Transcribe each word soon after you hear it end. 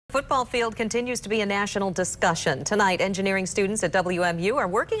Football field continues to be a national discussion. Tonight, engineering students at WMU are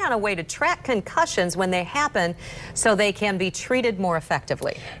working on a way to track concussions when they happen so they can be treated more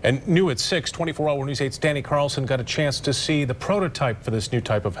effectively. And new at 6, 24-hour News 8's Danny Carlson got a chance to see the prototype for this new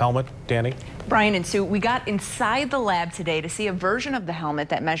type of helmet. Danny? Brian and Sue, we got inside the lab today to see a version of the helmet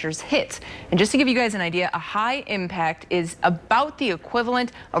that measures hits. And just to give you guys an idea, a high impact is about the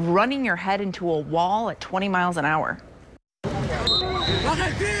equivalent of running your head into a wall at 20 miles an hour.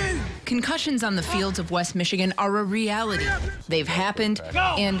 Concussions on the fields of West Michigan are a reality. They've happened,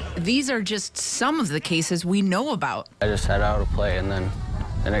 and these are just some of the cases we know about. I just sat out a play, and then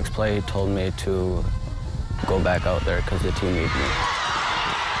the next play he told me to go back out there because the team needed me.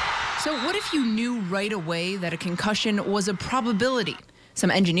 So what if you knew right away that a concussion was a probability? Some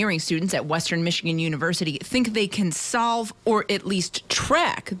engineering students at Western Michigan University think they can solve or at least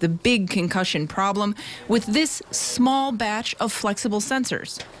track the big concussion problem with this small batch of flexible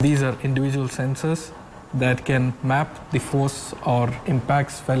sensors. These are individual sensors that can map the force or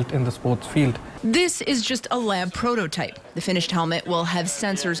impacts felt in the sports field. This is just a lab prototype. The finished helmet will have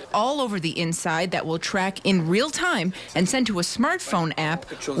sensors all over the inside that will track in real time and send to a smartphone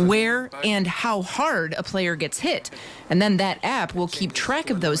app where and how hard a player gets hit. And then that app will keep track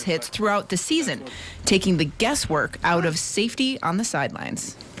of those hits throughout the season, taking the guesswork out of safety on the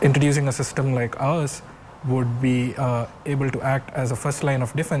sidelines. Introducing a system like ours would be able to act as a first line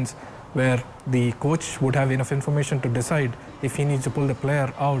of defense, where the coach would have enough information to decide if he needs to pull the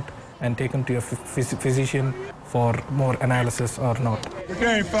player out and take him to a physician for more analysis or not.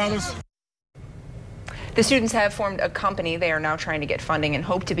 Okay, fellas. The students have formed a company. They are now trying to get funding and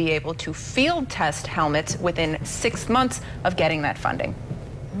hope to be able to field test helmets within 6 months of getting that funding.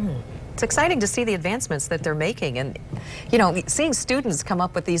 It's exciting to see the advancements that they're making, and seeing students come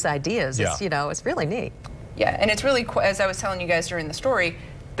up with these ideas is, it's really neat. Yeah, and it's really, as I was telling you guys during the story,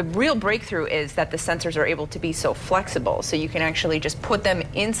 the real breakthrough is that the sensors are able to be so flexible, so you can actually just put them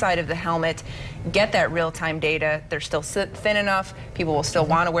inside of the helmet, get that real-time data. They're still thin enough. People will still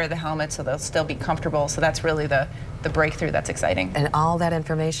want to wear the helmet, so they'll still be comfortable. So that's really the breakthrough that's exciting. And all that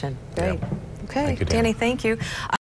information. Great. Yep. Okay, Thank you, Danny, thank you.